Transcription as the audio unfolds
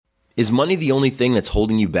Is money the only thing that's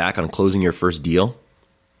holding you back on closing your first deal?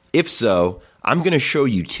 If so, I'm going to show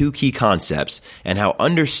you two key concepts and how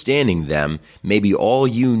understanding them may be all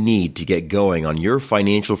you need to get going on your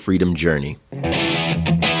financial freedom journey.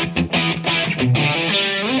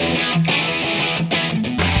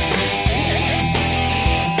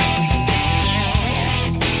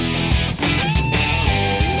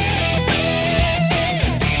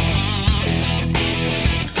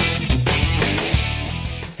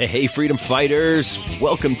 Hey, freedom fighters.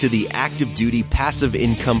 Welcome to the Active Duty Passive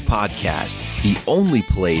Income Podcast, the only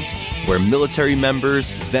place where military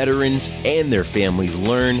members, veterans, and their families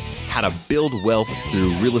learn how to build wealth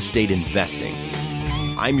through real estate investing.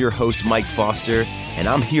 I'm your host, Mike Foster, and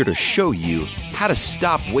I'm here to show you how to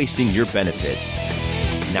stop wasting your benefits.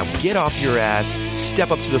 Now get off your ass,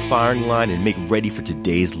 step up to the firing line, and make ready for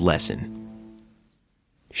today's lesson.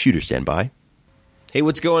 Shooter, stand by. Hey,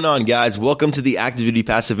 what's going on, guys? Welcome to the Active Duty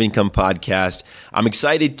Passive Income Podcast. I'm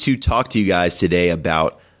excited to talk to you guys today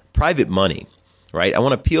about private money, right? I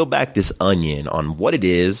want to peel back this onion on what it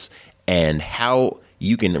is and how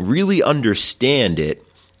you can really understand it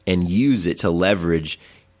and use it to leverage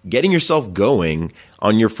getting yourself going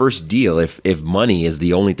on your first deal if money is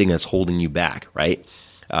the only thing that's holding you back, right?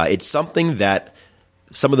 It's something that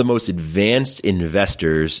some of the most advanced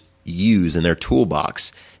investors use in their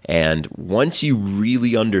toolbox. And once you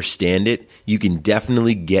really understand it, you can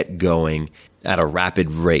definitely get going at a rapid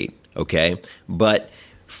rate, okay? But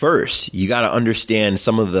first, you got to understand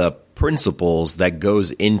some of the principles that goes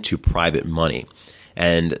into private money.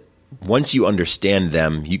 And once you understand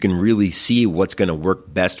them, you can really see what's going to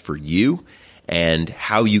work best for you and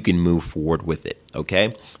how you can move forward with it,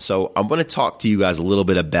 okay? So I'm going to talk to you guys a little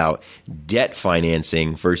bit about debt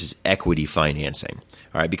financing versus equity financing.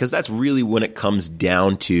 All right, because that's really when it comes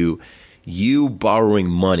down to you borrowing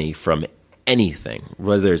money from anything,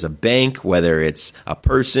 whether it's a bank, whether it's a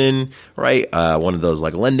person, right? One of those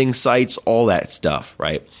like lending sites, all that stuff,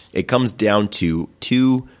 right? It comes down to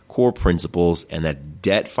two core principles, and that's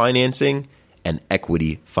debt financing and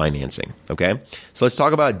equity financing, okay? So let's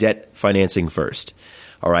talk about debt financing first.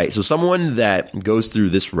 All right, so someone that goes through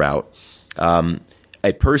this route,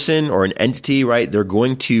 a person or an entity, right, they're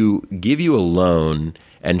going to give you a loan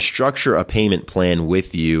and structure a payment plan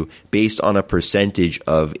with you based on a percentage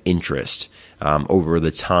of interest over the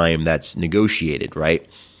time that's negotiated, right?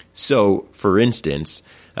 So, for instance,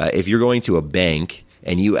 if you're going to a bank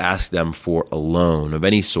and you ask them for a loan of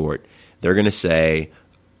any sort, they're going to say,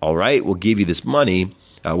 all right, we'll give you this money.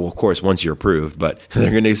 Well, of course, once you're approved, but they're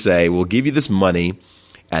going to say, we'll give you this money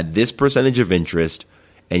at this percentage of interest,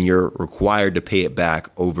 and you're required to pay it back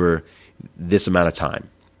over this amount of time.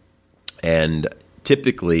 And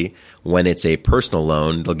typically, when it's a personal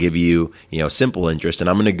loan, they'll give you, simple interest. And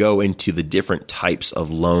I'm going to go into the different types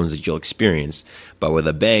of loans that you'll experience. But with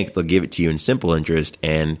a bank, they'll give it to you in simple interest,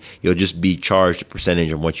 and you'll just be charged a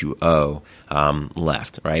percentage of what you owe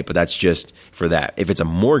left, right? But that's just for that. If it's a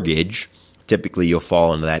mortgage, typically you'll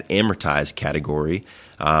fall into that amortized category.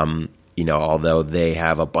 Although they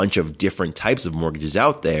have a bunch of different types of mortgages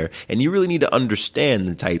out there, and you really need to understand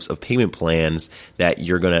the types of payment plans that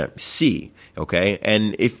you're going to see, okay?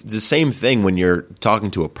 And if the same thing when you're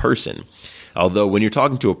talking to a person, although when you're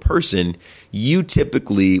talking to a person, you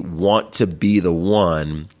typically want to be the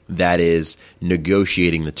one that is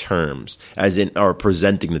negotiating the terms, or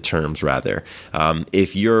presenting the terms, rather.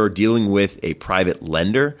 If you're dealing with a private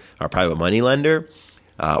lender or private money lender,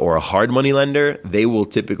 or a hard money lender, they will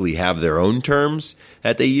typically have their own terms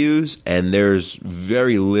that they use, and there's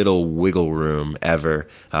very little wiggle room ever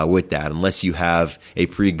with that unless you have a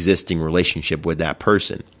pre-existing relationship with that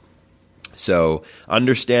person. So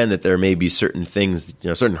understand that there may be certain things,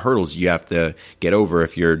 certain hurdles you have to get over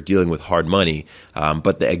if you're dealing with hard money.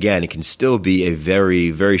 But again, it can still be a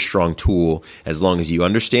very, very strong tool as long as you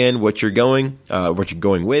understand what you're going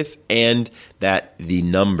with, and that the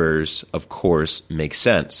numbers, of course, make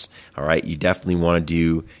sense. All right, you definitely want to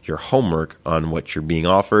do your homework on what you're being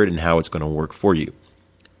offered and how it's going to work for you.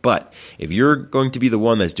 But if you're going to be the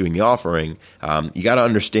one that's doing the offering, you got to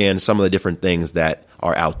understand some of the different things that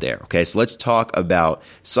are out there. Okay, so let's talk about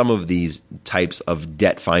some of these types of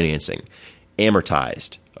debt financing.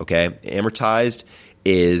 Amortized. Okay, amortized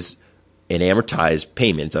is an amortized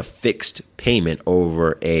payment. It's a fixed payment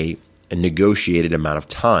over a negotiated amount of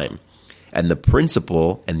time, and the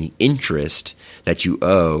principal and the interest that you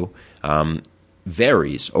owe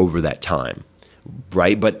varies over that time.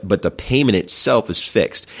 Right, but the payment itself is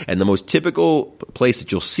fixed, and the most typical place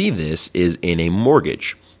that you'll see this is in a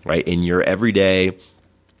mortgage, right? In your everyday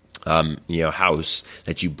house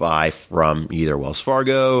that you buy from either Wells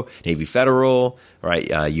Fargo, Navy Federal, right,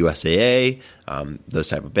 USAA, those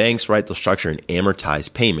type of banks, right? They'll structure an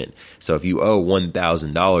amortized payment. So if you owe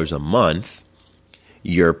 $1,000 a month,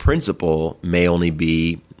 your principal may only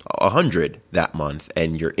be $100 that month,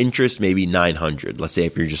 and your interest may be $900. Let's say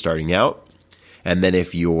if you're just starting out, and then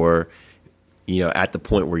if you're at the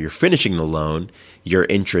point where you're finishing the loan, your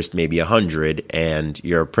interest may be $100 and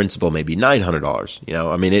your principal may be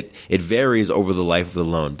 $900. It varies over the life of the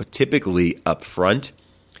loan, but typically up front,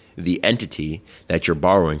 the entity that you're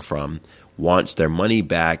borrowing from wants their money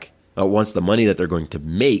back, wants the money that they're going to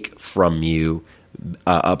make from you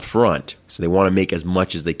up front. So they want to make as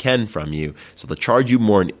much as they can from you. So they'll charge you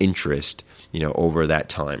more in interest, over that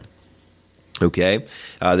time. Okay.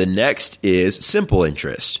 The next is simple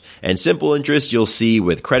interest. And simple interest you'll see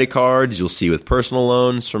with credit cards, you'll see with personal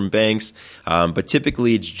loans from banks. But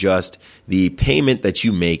typically it's just the payment that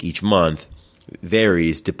you make each month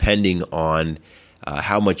varies depending on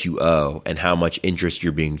how much you owe and how much interest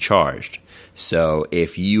you're being charged. So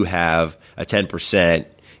if you have a 10%,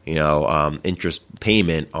 interest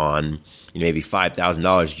payment on maybe $5,000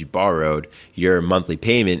 that you borrowed, your monthly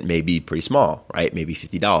payment may be pretty small, right? Maybe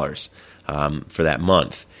 $50 for that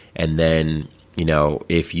month. And then,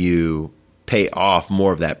 if you pay off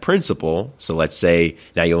more of that principal, so let's say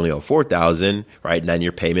now you only owe $4,000, right? And then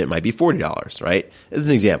your payment might be $40, right? As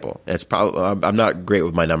an example. It's probably, I'm not great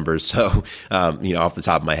with my numbers, so off the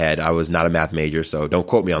top of my head, I was not a math major, so don't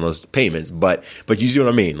quote me on those payments. But you see what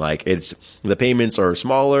I mean? Like it's the payments are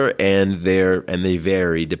smaller and they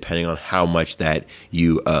vary depending on how much that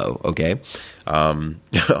you owe. Okay.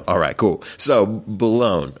 All right, cool. So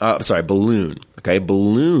balloon. Okay,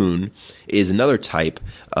 balloon is another type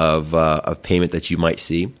of payment that you might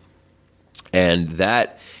see, and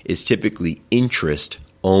that is typically interest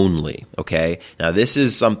only. Okay, now this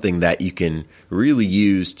is something that you can really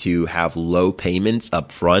use to have low payments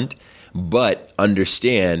up front, but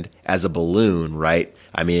understand as a balloon, right?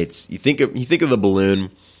 I mean, you think of the balloon,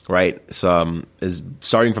 right? So is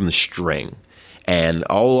starting from the string. And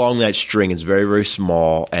all along that string is very, very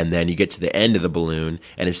small, and then you get to the end of the balloon,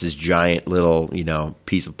 and it's this giant little,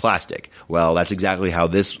 piece of plastic. Well, that's exactly how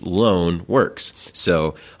this loan works.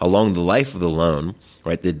 So along the life of the loan,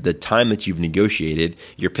 right, the time that you've negotiated,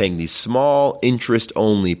 you're paying these small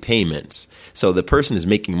interest-only payments. So the person is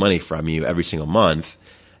making money from you every single month,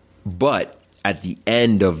 but at the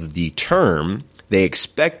end of the term, they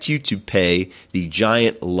expect you to pay the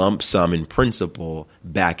giant lump sum in principal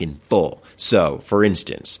back in full. So, for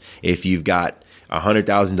instance, if you've got a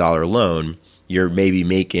 $100,000 loan, you're maybe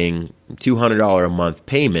making $200 a month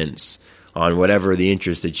payments on whatever the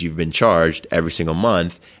interest that you've been charged every single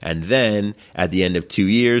month. And then at the end of 2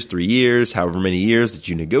 years, 3 years, however many years that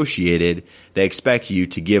you negotiated, they expect you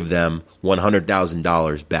to give them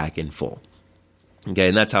 $100,000 back in full. Okay,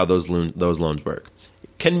 and that's how those loans work.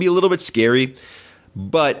 It can be a little bit scary,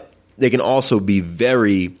 but they can also be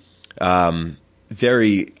very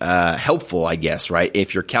helpful, I guess, right?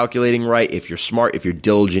 If you're calculating right, if you're smart, if you're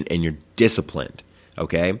diligent, and you're disciplined,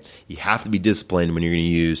 okay? You have to be disciplined when you're going to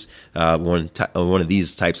use one of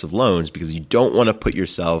these types of loans, because you don't want to put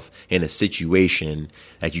yourself in a situation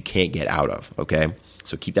that you can't get out of, okay?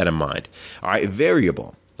 So keep that in mind. All right,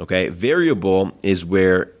 variable. Okay, variable is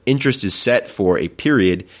where interest is set for a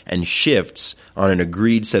period and shifts on an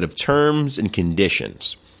agreed set of terms and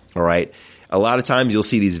conditions. All right, a lot of times you'll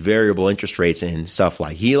see these variable interest rates in stuff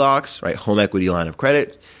like HELOCs, right, home equity line of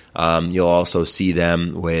credit. You'll also see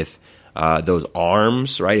them with those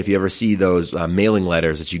ARMs, right? If you ever see those mailing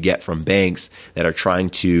letters that you get from banks that are trying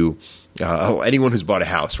to anyone who's bought a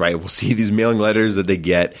house, right, will see these mailing letters that they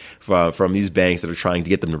get from these banks that are trying to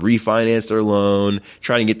get them to refinance their loan,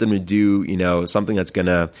 trying to get them to do, something that's going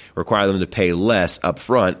to require them to pay less up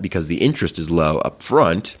front because the interest is low up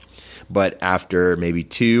front. But after maybe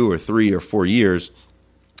 2 or 3 or 4 years,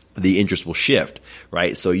 the interest will shift,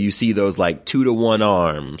 right? So you see those like 2-to-1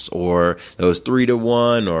 ARMs or those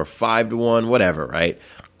 3-to-1 or 5-to-1, whatever, right?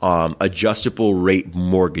 Adjustable rate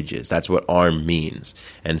mortgages. That's what ARM means.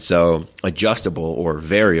 And so adjustable or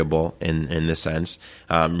variable in this sense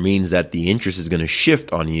means that the interest is going to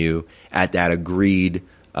shift on you at that agreed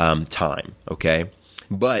time, okay?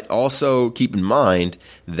 But also keep in mind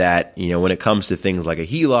that, when it comes to things like a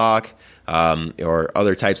HELOC or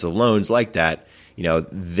other types of loans like that,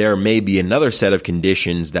 there may be another set of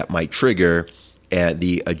conditions that might trigger at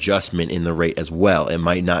the adjustment in the rate as well. It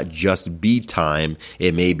might not just be time.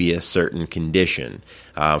 It may be a certain condition.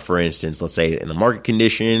 For instance, let's say in the market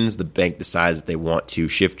conditions, the bank decides that they want to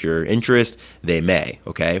shift your interest. They may,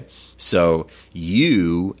 okay? So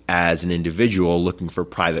you, as an individual looking for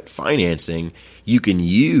private financing, you can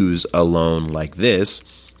use a loan like this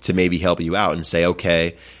to maybe help you out and say,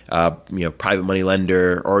 okay, private money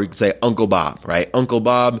lender, or you could say Uncle Bob, right? Uncle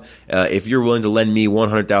Bob, if you're willing to lend me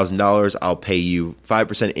 $100,000, I'll pay you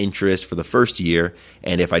 5% interest for the first year.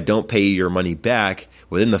 And if I don't pay you your money back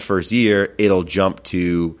within the first year, it'll jump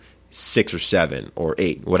to 6 or 7 or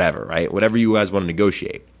 8, whatever, right? Whatever you guys want to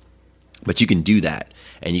negotiate. But you can do that,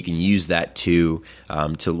 and you can use that to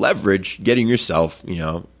leverage getting yourself,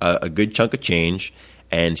 a good chunk of change,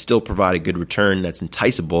 and still provide a good return that's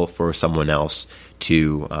enticable for someone else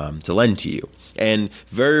to lend to you. And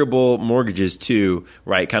variable mortgages too,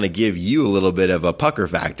 right, kind of give you a little bit of a pucker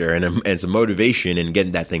factor and some motivation in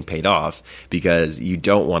getting that thing paid off, because you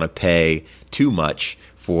don't want to pay too much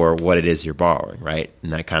for what it is you're borrowing, right?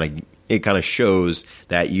 And that kind of shows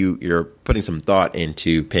that you're putting some thought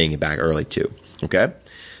into paying it back early too. Okay.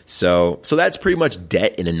 So that's pretty much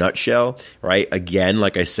debt in a nutshell, right? Again,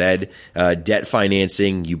 like I said, debt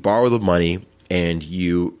financing, you borrow the money and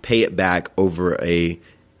you pay it back over a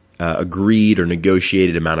agreed or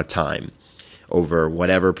negotiated amount of time, over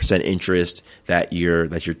whatever percent interest that you're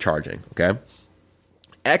charging. Okay.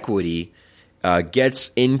 Equity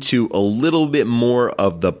gets into a little bit more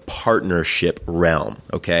of the partnership realm.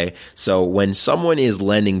 Okay. So when someone is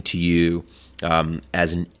lending to you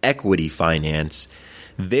as an equity finance,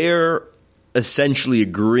 they're essentially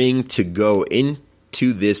agreeing to go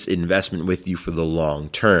into this investment with you for the long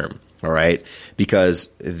term. All right. Because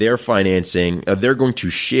they're financing, they're going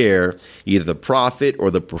to share either the profit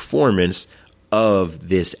or the performance of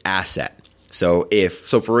this asset. So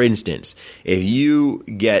for instance, if you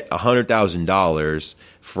get $100,000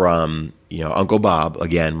 from, Uncle Bob,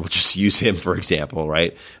 again, we'll just use him for example,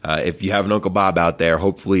 right? If you have an Uncle Bob out there,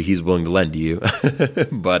 hopefully he's willing to lend to you.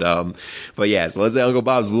 But yeah, so let's say Uncle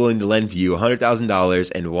Bob's willing to lend to you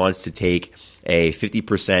 $100,000 and wants to take a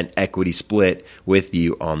 50% equity split with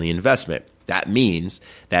you on the investment. That means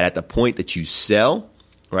that at the point that you sell,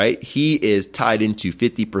 right, he is tied into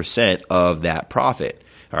 50% of that profit.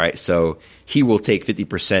 All right. So he will take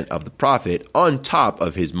 50% of the profit on top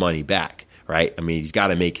of his money back, right? I mean, he's got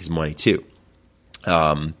to make his money too.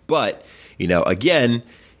 But, again,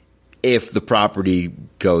 if the property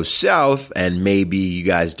goes south and maybe you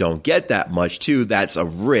guys don't get that much too, that's a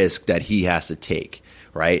risk that he has to take,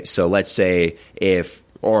 right? So let's say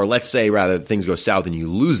rather things go south and you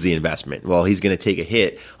lose the investment. Well, he's going to take a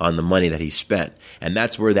hit on the money that he spent. And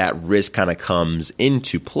that's where that risk kind of comes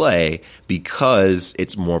into play, because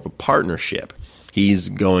it's more of a partnership. He's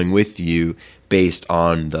going with you based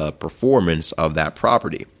on the performance of that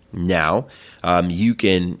property. Now, you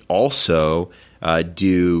can also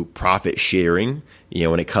do profit sharing,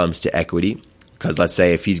 when it comes to equity. Because let's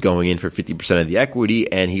say if he's going in for 50% of the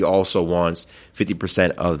equity and he also wants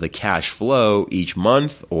 50% of the cash flow each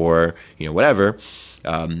month or, whatever,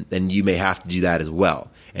 then you may have to do that as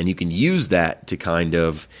well. And you can use that to kind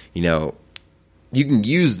of,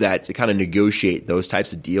 negotiate those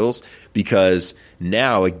types of deals, because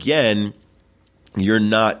now, again, you're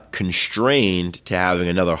not constrained to having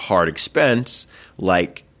another hard expense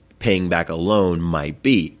like paying back a loan might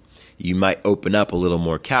be. You might open up a little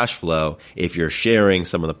more cash flow if you're sharing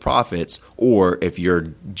some of the profits, or if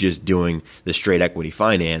you're just doing the straight equity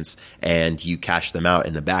finance and you cash them out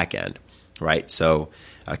in the back end, right? So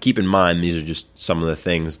keep in mind, these are just some of the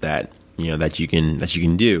things that that you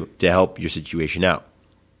can do to help your situation out.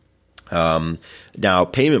 Now,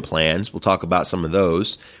 payment plans, we'll talk about some of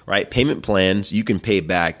those, right? Payment plans, you can pay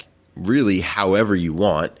back really however you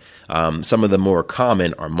want. Some of the more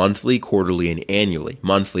common are monthly, quarterly, and annually.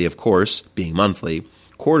 Monthly, of course, being monthly.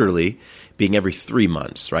 Quarterly being every 3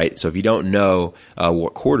 months, right? So if you don't know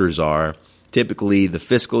what quarters are, typically the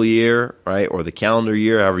fiscal year, right, or the calendar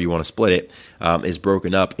year, however you want to split it, is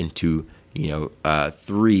broken up into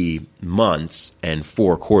 3 months and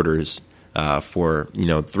 4 quarters. For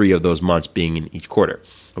 3 of those months being in each quarter.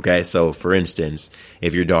 Okay, so for instance,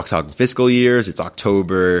 if you're talking fiscal years, it's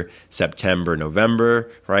October, September, November,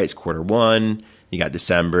 right? It's quarter 1. You got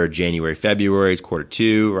December, January, February, it's quarter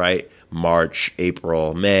 2, right? March,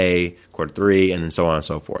 April, May, quarter 3, and then so on and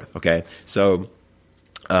so forth. Okay, so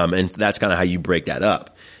and that's kind of how you break that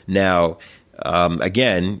up. Now,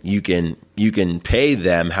 again, you can pay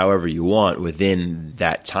them however you want within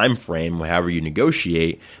that time frame, however you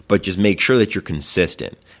negotiate, but just make sure that you're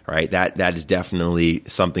consistent. Right? That is definitely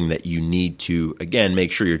something that you need to, again,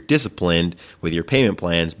 make sure you're disciplined with your payment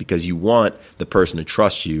plans, because you want the person to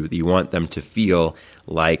trust you. You want them to feel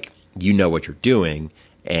like you know what you're doing,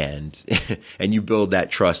 and and you build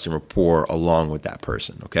that trust and rapport along with that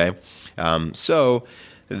person. Okay, so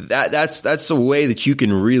that's a way that you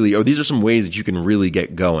can really, or these are some ways that you can really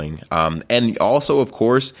get going. And also, of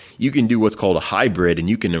course, you can do what's called a hybrid, and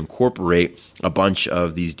you can incorporate a bunch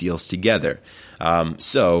of these deals together.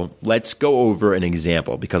 So let's go over an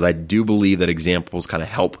example, because I do believe that examples kind of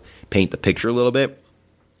help paint the picture a little bit.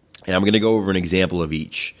 And I'm going to go over an example of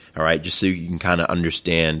each, all right, just so you can kind of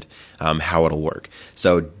understand how it'll work.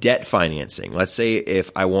 So debt financing. Let's say if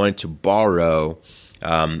I wanted to borrow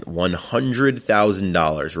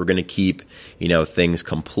 $100,000. We're going to keep, things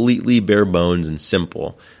completely bare bones and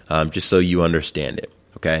simple, just so you understand it,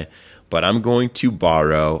 okay? But I'm going to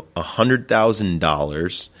borrow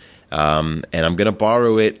 $100,000. And I'm going to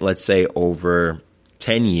borrow it, let's say, over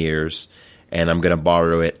 10 years, and I'm going to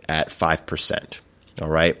borrow it at 5%, all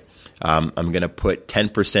right? I'm going to put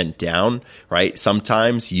 10% down, right?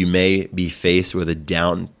 Sometimes you may be faced with a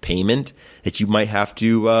down payment that you might have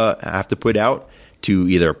to put out to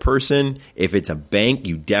either a person. If it's a bank,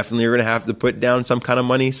 you definitely are going to have to put down some kind of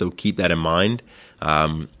money, so keep that in mind.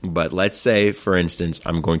 But let's say, for instance,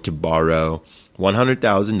 I'm going to borrow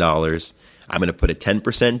 $100,000. I'm going to put a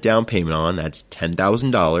 10% down payment on. That's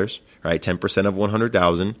 $10,000, right? 10% of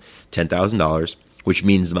 $100,000, $10,000, which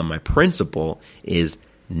means that my principal is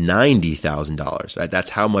 $90,000, right? That's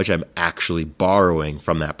how much I'm actually borrowing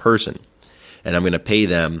from that person. And I'm going to pay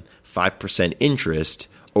them 5% interest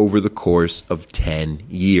over the course of 10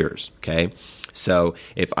 years, okay? So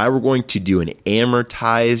if I were going to do an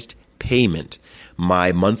amortized payment,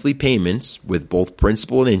 my monthly payments with both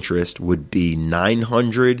principal and interest would be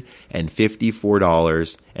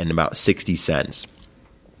 $954.60.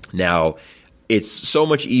 Now, it's so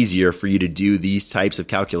much easier for you to do these types of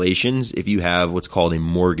calculations if you have what's called a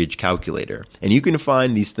mortgage calculator. And you can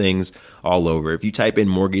find these things all over. If you type in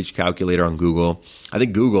mortgage calculator on Google, I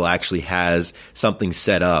think Google actually has something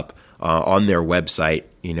set up on their website,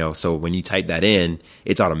 so when you type that in,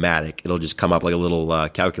 it's automatic. It'll just come up like a little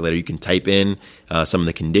calculator. You can type in some of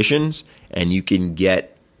the conditions, and you can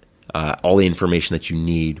get all the information that you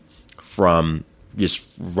need from just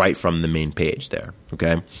right from the main page there,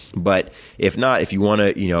 okay? But if not, if you want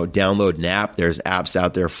to, download an app, there's apps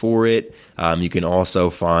out there for it. You can also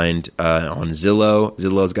find on Zillow.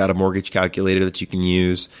 Zillow's got a mortgage calculator that you can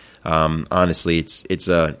use. Honestly, it's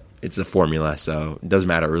a formula, so it doesn't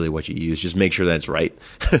matter really what you use. Just make sure that it's right.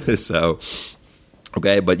 So,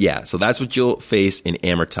 okay, but yeah, so that's what you'll face in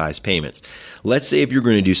amortized payments. Let's say if you're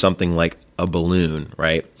going to do something like a balloon,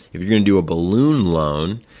 right? If you're going to do a balloon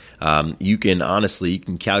loan, you can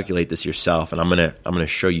calculate this yourself, and I'm gonna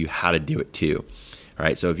show you how to do it too. All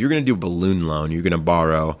right, so if you're going to do a balloon loan, you're going to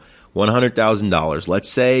borrow $100,000. Let's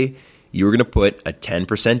say you were going to put a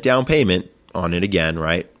 10% down payment on it again,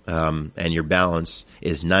 right? And your balance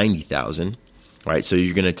is $90,000, right? So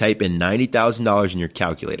you're going to type in $90,000 in your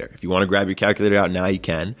calculator. If you want to grab your calculator out now, you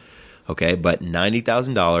can, okay? But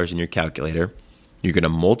 $90,000 in your calculator, you're going to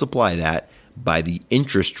multiply that by the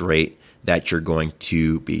interest rate that you're going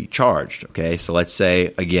to be charged, okay? So let's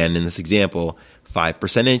say, again, in this example,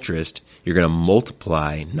 5% interest, you're going to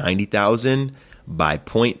multiply 90,000 by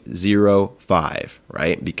 0.05,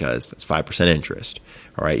 right? Because that's 5% interest.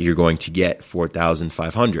 All right, you're going to get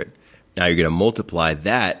 4,500. Now you're going to multiply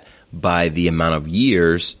that by the amount of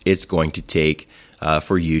years it's going to take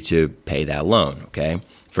for you to pay that loan, okay?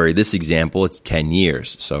 For this example, it's 10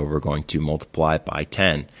 years, so we're going to multiply it by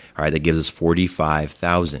 10. All right, that gives us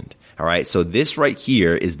 45,000. All right, so this right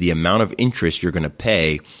here is the amount of interest you're going to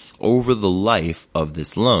pay over the life of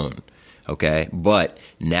this loan, okay? But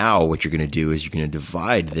now what you're going to do is you're going to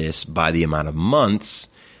divide this by the amount of months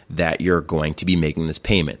that you're going to be making this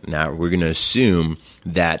payment. Now, we're going to assume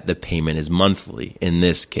that the payment is monthly in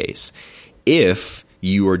this case. If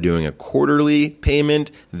you are doing a quarterly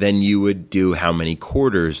payment, then you would do how many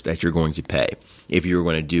quarters that you're going to pay. If you're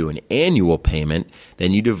going to do an annual payment,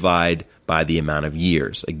 then you divide by the amount of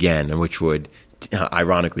years, again, which would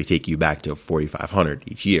ironically take you back to 4,500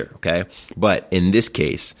 each year, okay? But in this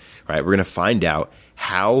case, right, we're going to find out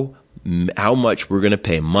how much we're going to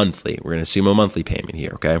pay monthly. We're going to assume a monthly payment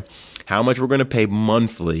here, okay? How much we're going to pay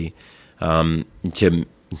monthly to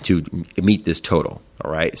meet this total,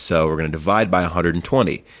 all right? So we're going to divide by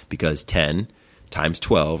 120 because 10 times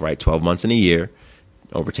 12, right? 12 months in a year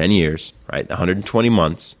over 10 years, right? 120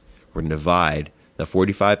 months, we're going to divide the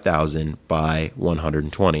 45,000 by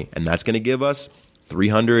 120, and that's going to give us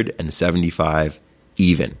 375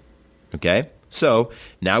 even. Okay? So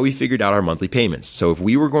now we figured out our monthly payments. So if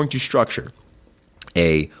we were going to structure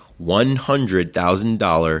a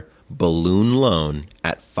 $100,000 balloon loan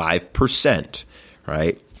at 5%,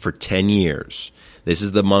 right, for 10 years, this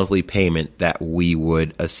is the monthly payment that we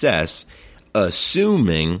would assess,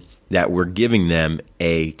 assuming that we're giving them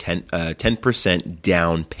a 10%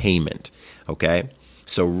 down payment. Okay?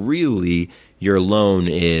 So really, your loan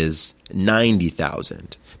is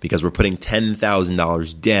 $90,000 because we're putting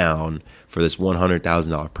 $10,000 down for this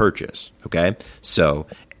 $100,000 purchase. Okay? So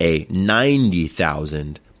a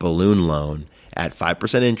 $90,000 balloon loan at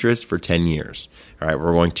 5% interest for 10 years. All right,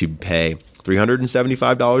 we're going to pay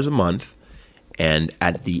 $375 a month. And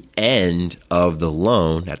at the end of the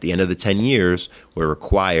loan, at the end of the 10 years, we're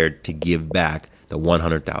required to give back the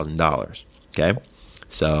 $100,000. Okay?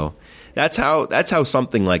 So that's how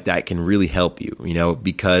something like that can really help you,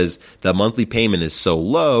 because the monthly payment is so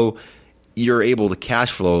low, you're able to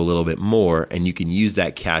cash flow a little bit more, and you can use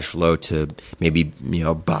that cash flow to maybe,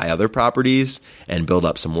 buy other properties and build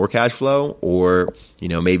up some more cash flow, or,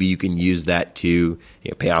 maybe you can use that to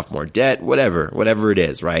pay off more debt, whatever it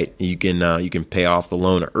is, right? You can pay off the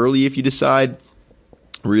loan early if you decide.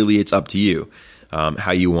 Really, it's up to you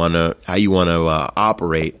how you want to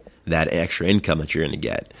operate that extra income that you're going to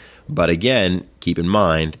get. But again, keep in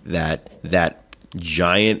mind that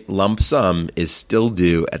giant lump sum is still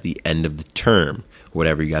due at the end of the term,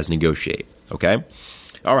 whatever you guys negotiate. Okay?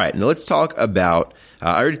 All right. Now let's talk about,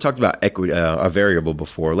 I already talked about equity, a variable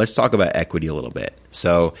before. Let's talk about equity a little bit.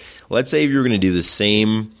 So let's say if you're going to do the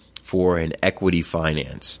same for an equity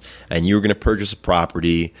finance and you're going to purchase a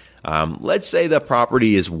property. Let's say the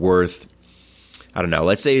property is worth,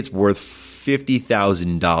 let's say it's worth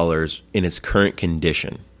 $50,000 in its current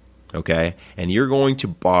condition. Okay, and you're going to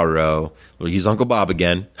borrow, we'll use Uncle Bob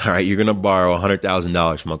again. All right, you're going to borrow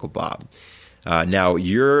 $100,000 from Uncle Bob. Now,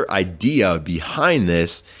 your idea behind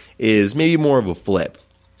this is maybe more of a flip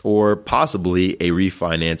or possibly a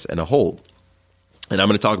refinance and a hold. And I'm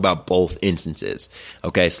going to talk about both instances.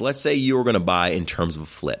 Okay, so let's say you were going to buy in terms of a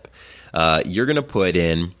flip. You're going to put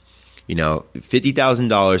in,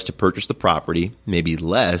 $50,000 to purchase the property, maybe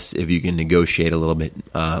less if you can negotiate a little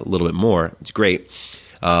bit more. It's great.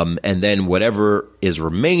 And then whatever is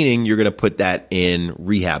remaining, you're going to put that in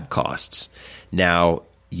rehab costs. Now,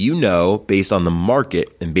 based on the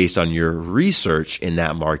market and based on your research in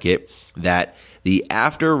that market, that the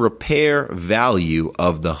after repair value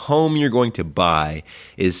of the home you're going to buy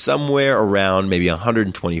is somewhere around maybe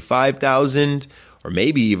 $125,000 or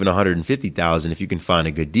maybe even $150,000 if you can find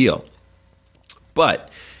a good deal.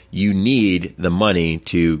 But you need the money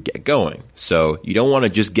to get going. So you don't want to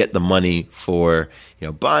just get the money for,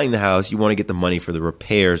 buying the house. You want to get the money for the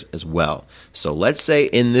repairs as well. So let's say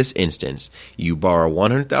in this instance, you borrow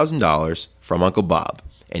 $100,000 from Uncle Bob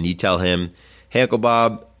and you tell him, hey, Uncle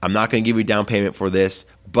Bob, I'm not going to give you a down payment for this,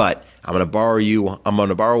 but I'm going to borrow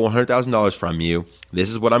 $100,000 from you. This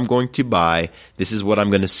is what I'm going to buy. This is what I'm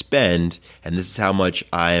going to spend. And this is how much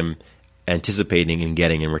I'm anticipating in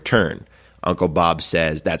getting in return. Uncle Bob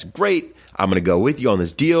says, that's great. I'm going to go with you on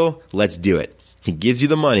this deal. Let's do it. He gives you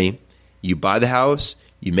the money. You buy the house.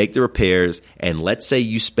 You make the repairs. And let's say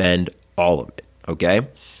you spend all of it. Okay?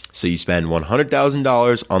 So you spend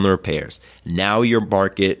 $100,000 on the repairs. Now your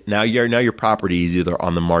property is either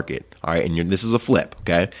on the market. All right. And this is a flip.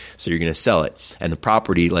 Okay. So you're going to sell it. And the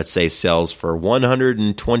property, let's say, sells for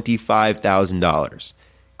 $125,000.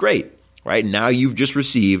 Great. Right. Now you've just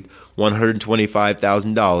received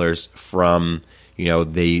 $125,000 from,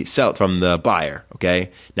 from the buyer.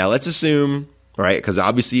 Okay. Now let's assume, right, because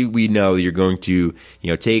obviously we know you're going to,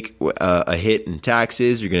 take a hit in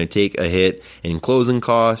taxes. You're going to take a hit in closing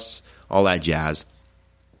costs, all that jazz.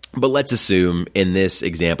 But let's assume in this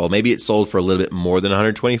example, maybe it sold for a little bit more than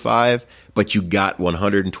 $125,000, but you got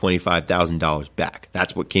 $125,000 back.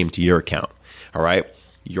 That's what came to your account. All right.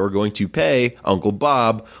 You're going to pay Uncle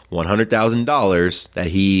Bob $100,000 that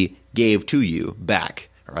he gave to you back,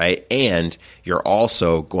 right? And you're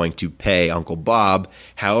also going to pay Uncle Bob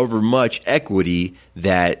however much equity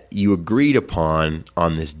that you agreed upon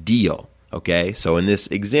on this deal, okay? So in this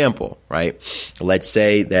example, right, let's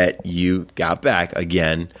say that you got back,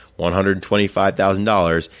 again,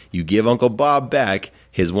 $125,000. You give Uncle Bob back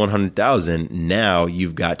his $100,000. Now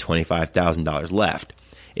you've got $25,000 left.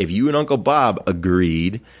 If you and Uncle Bob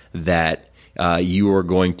agreed that you were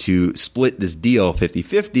going to split this deal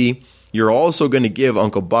 50-50, you're also going to give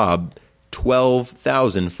Uncle Bob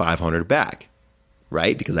 $12,500 back,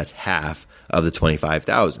 right? Because that's half of the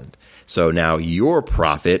 $25,000. So now your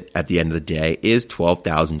profit at the end of the day is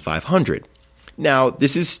 $12,500. Now,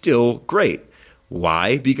 this is still great.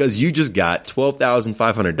 Why? Because you just got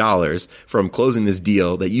 $12,500 from closing this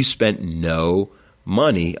deal that you spent no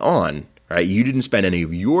money on, right? You didn't spend any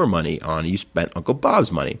of your money on, you spent Uncle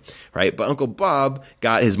Bob's money, right? But Uncle Bob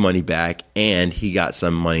got his money back and he got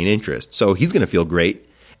some money in interest. So he's going to feel great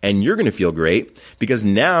and you're going to feel great because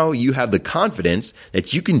now you have the confidence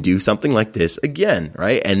that you can do something like this again,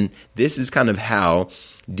 right? And this is kind of how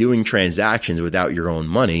doing transactions without your own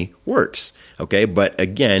money works, okay? But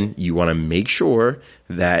again, you want to make sure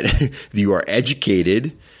that you are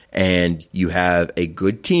educated and you have a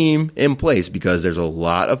good team in place because there's a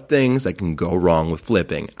lot of things that can go wrong with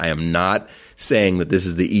flipping. I am not saying that this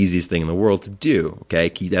is the easiest thing in the world to do, okay?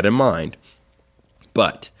 Keep that in mind.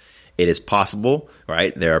 But it is possible,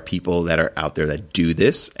 right? There are people that are out there that do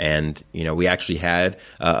this. And, we actually had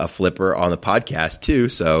a flipper on the podcast too.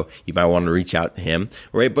 So you might want to reach out to him,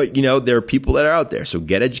 right? But, there are people that are out there. So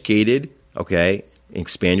get educated, okay?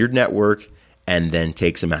 Expand your network and then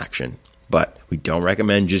take some action. But we don't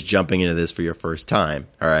recommend just jumping into this for your first time.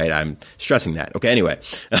 All right. I'm stressing that. Okay. Anyway.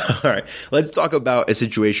 All right. Let's talk about a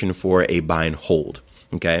situation for a buy and hold.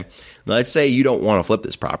 Okay. Let's say you don't want to flip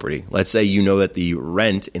this property. Let's say you know that the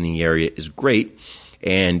rent in the area is great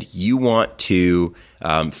and you want to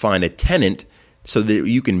find a tenant so that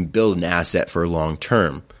you can build an asset for long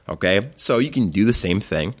term. Okay. So you can do the same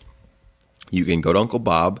thing. You can go to Uncle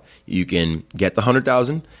Bob, you can get the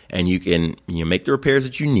 $100,000 and you can make the repairs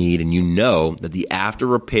that you need. And you know that the after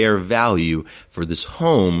repair value for this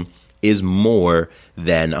home is more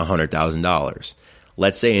than $100,000.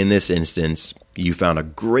 Let's say in this instance, you found a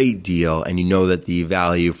great deal and you know that the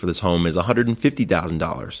value for this home is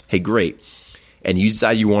 $150,000. Hey, great. And you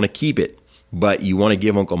decide you want to keep it, but you want to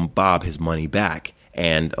give Uncle Bob his money back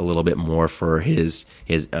and a little bit more for his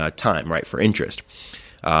time, right, for interest.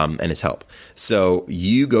 And his help. So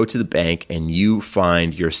you go to the bank and you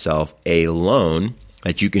find yourself a loan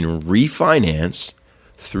that you can refinance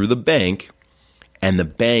through the bank, and the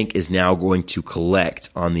bank is now going to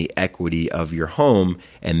collect on the equity of your home,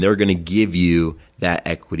 and they're going to give you that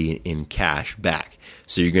equity in cash back.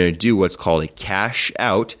 So you're going to do what's called a cash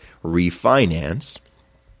out refinance.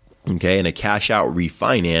 Okay, and a cash out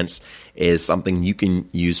refinance is something you can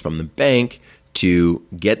use from the bank to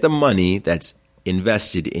get the money that's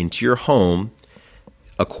invested into your home,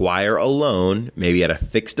 acquire a loan, maybe at a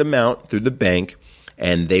fixed amount through the bank,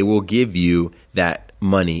 and they will give you that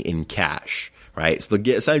money in cash, right? So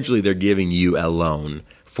essentially they're giving you a loan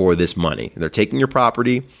for this money. They're taking your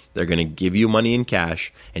property, they're going to give you money in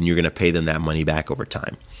cash, and you're going to pay them that money back over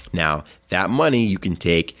time. Now, that money you can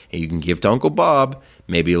take and you can give to Uncle Bob,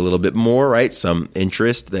 maybe a little bit more, right? Some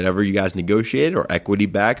interest, whatever you guys negotiated, or equity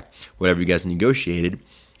back, whatever you guys negotiated.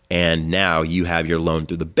 And now you have your loan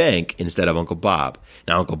through the bank instead of Uncle Bob.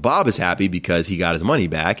 Now, Uncle Bob is happy because he got his money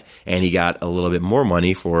back and he got a little bit more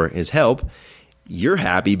money for his help. You're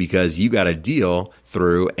happy because you got a deal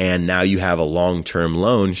through and now you have a long-term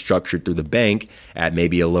loan structured through the bank at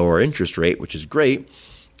maybe a lower interest rate, which is great.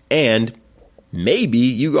 And maybe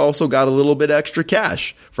you also got a little bit extra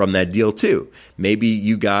cash from that deal too. Maybe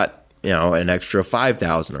you got an extra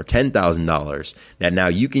 $5,000 or $10,000 that now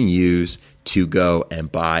you can use to go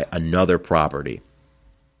and buy another property.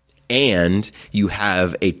 And you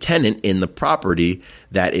have a tenant in the property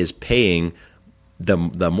that is paying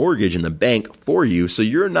the mortgage in the bank for you. So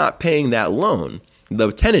you're not paying that loan.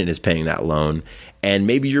 The tenant is paying that loan. And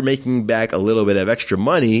maybe you're making back a little bit of extra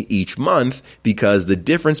money each month because the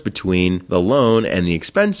difference between the loan and the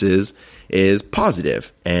expenses is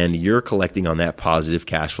positive. And you're collecting on that positive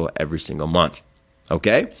cash flow every single month.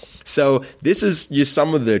 Okay? So this is just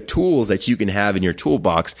some of the tools that you can have in your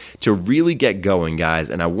toolbox to really get going,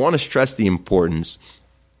 guys. And I want to stress the importance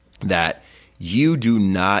that you do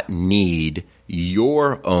not need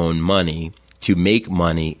your own money to make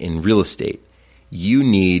money in real estate. You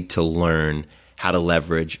need to learn how to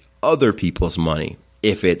leverage other people's money.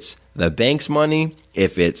 If it's the bank's money,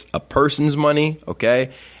 if it's a person's money,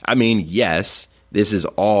 okay? I mean, yes, this is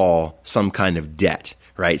all some kind of debt,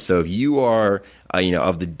 right? So if you are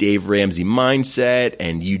of the Dave Ramsey mindset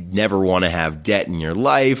and you never want to have debt in your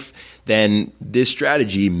life, then this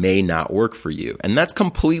strategy may not work for you. And that's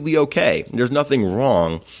completely okay. There's nothing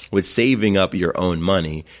wrong with saving up your own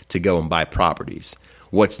money to go and buy properties.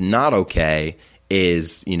 What's not okay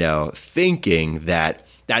is, thinking that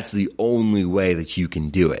that's the only way that you can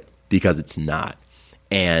do it, because it's not.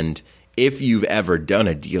 And if you've ever done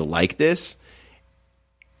a deal like this,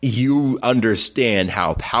 you understand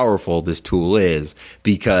how powerful this tool is,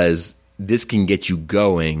 because this can get you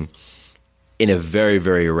going in a very,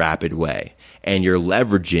 very rapid way. And you're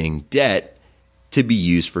leveraging debt to be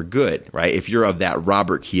used for good, right? If you're of that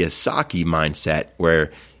Robert Kiyosaki mindset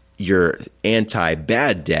where you're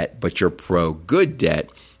anti-bad debt, but you're pro-good debt,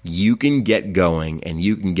 you can get going, and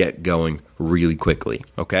you can get going really quickly,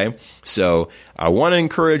 okay? So I want to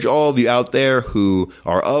encourage all of you out there who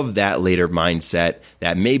are of that later mindset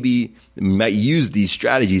that maybe might use these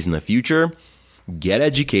strategies in the future, get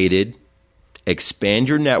educated, expand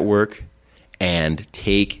your network, and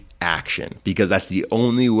take action, because that's the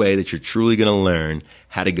only way that you're truly going to learn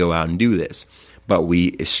how to go out and do this. But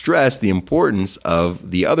we stress the importance of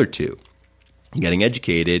the other two, getting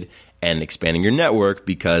educated and expanding your network,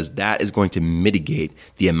 because that is going to mitigate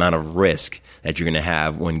the amount of risk that you're going to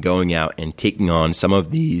have when going out and taking on some of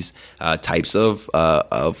these types of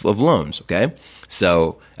loans, okay?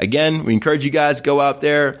 So again, we encourage you guys, go out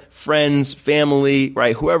there, friends, family,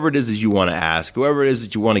 right? Whoever it is that you want to ask, whoever it is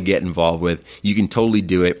that you want to get involved with, you can totally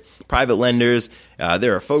do it. Private lenders,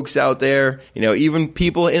 there are folks out there, even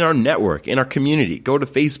people in our network, in our community. Go to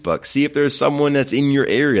Facebook, see if there's someone that's in your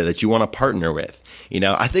area that you want to partner with.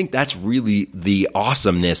 I think that's really the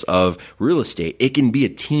awesomeness of real estate. It can be a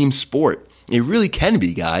team sport. It really can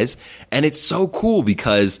be, guys. And it's so cool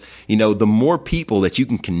because, the more people that you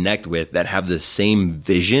can connect with that have the same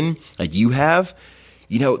vision that you have,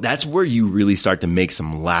 that's where you really start to make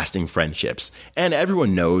some lasting friendships. And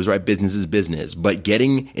everyone knows, right? Business is business. But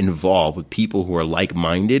getting involved with people who are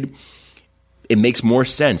like-minded, it makes more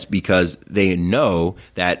sense because they know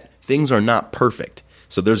that things are not perfect.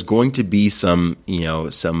 So there's going to be some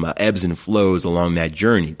ebbs and flows along that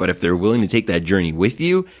journey. But if they're willing to take that journey with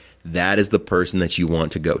you, that is the person that you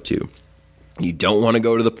want to go to. You don't want to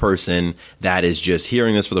go to the person that is just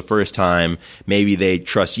hearing this for the first time. Maybe they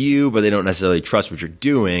trust you, but they don't necessarily trust what you're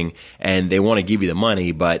doing, and they want to give you the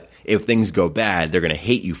money, but if things go bad, they're going to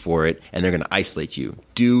hate you for it, and they're going to isolate you.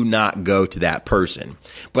 Do not go to that person.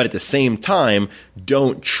 But at the same time,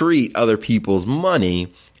 don't treat other people's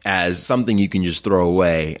money as something you can just throw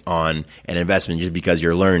away on an investment just because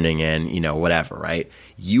you're learning and, whatever, right?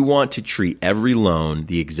 You want to treat every loan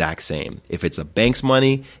the exact same. If it's a bank's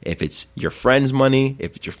money, if it's your friend's money,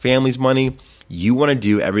 if it's your family's money, you want to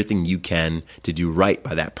do everything you can to do right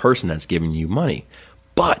by that person that's giving you money.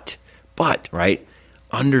 But, right,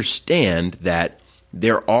 understand that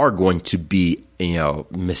there are going to be,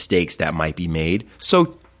 mistakes that might be made.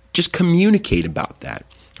 So just communicate about that.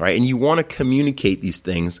 Right? And you want to communicate these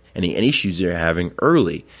things, any issues you're having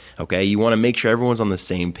early. Okay? You want to make sure everyone's on the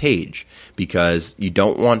same page, because you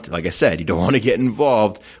don't want, like I said, you don't want to get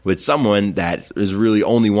involved with someone that is really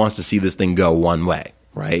only wants to see this thing go one way,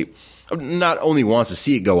 right? Not only wants to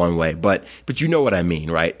see it go one way, but you know what I mean,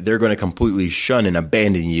 right? They're going to completely shun and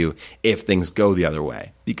abandon you if things go the other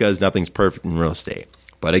way, because nothing's perfect in real estate.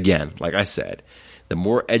 But again, like I said, the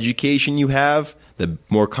more education you have, the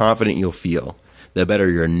more confident you'll feel. The better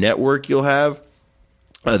your network you'll have,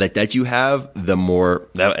 that you have, the more,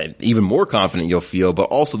 even more confident you'll feel, but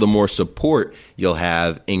also the more support you'll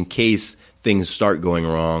have in case things start going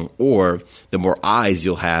wrong, or the more eyes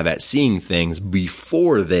you'll have at seeing things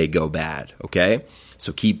before they go bad, okay?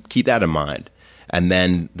 So keep that in mind. And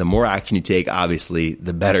then the more action you take, obviously,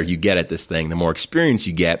 the better you get at this thing, the more experience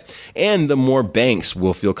you get, and the more banks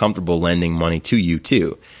will feel comfortable lending money to you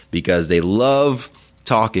too, because they love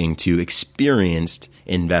talking to experienced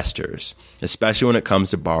investors, especially when it comes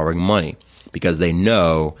to borrowing money, because they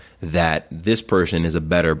know that this person is a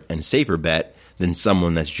better and safer bet than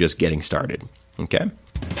someone that's just getting started. Okay?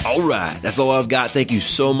 All right. That's all I've got. Thank you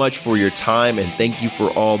so much for your time, and thank you for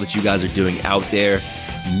all that you guys are doing out there.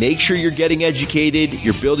 Make sure you're getting educated,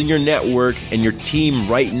 you're building your network and your team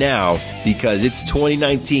right now, because it's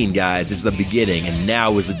 2019, guys. It's the beginning, and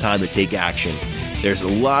now is the time to take action. There's a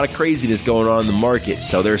lot of craziness going on in the market,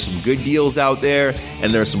 so there's some good deals out there,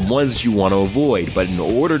 and there are some ones that you want to avoid. But in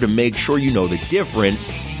order to make sure you know the difference,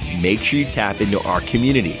 make sure you tap into our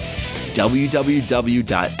community.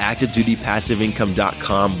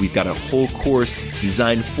 www.activedutypassiveincome.com. We've got a whole course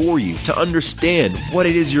designed for you to understand what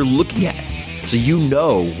it is you're looking at, so you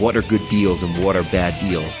know what are good deals and what are bad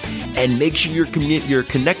deals. And make sure you're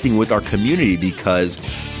connecting with our community, because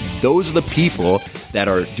those are the people that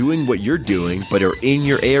are doing what you're doing, but are in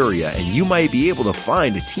your area. And you might be able to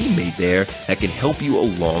find a teammate there that can help you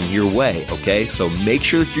along your way, okay? So make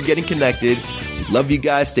sure that you're getting connected. We love you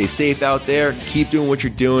guys. Stay safe out there. Keep doing what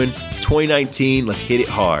you're doing. 2019, let's hit it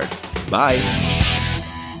hard. Bye.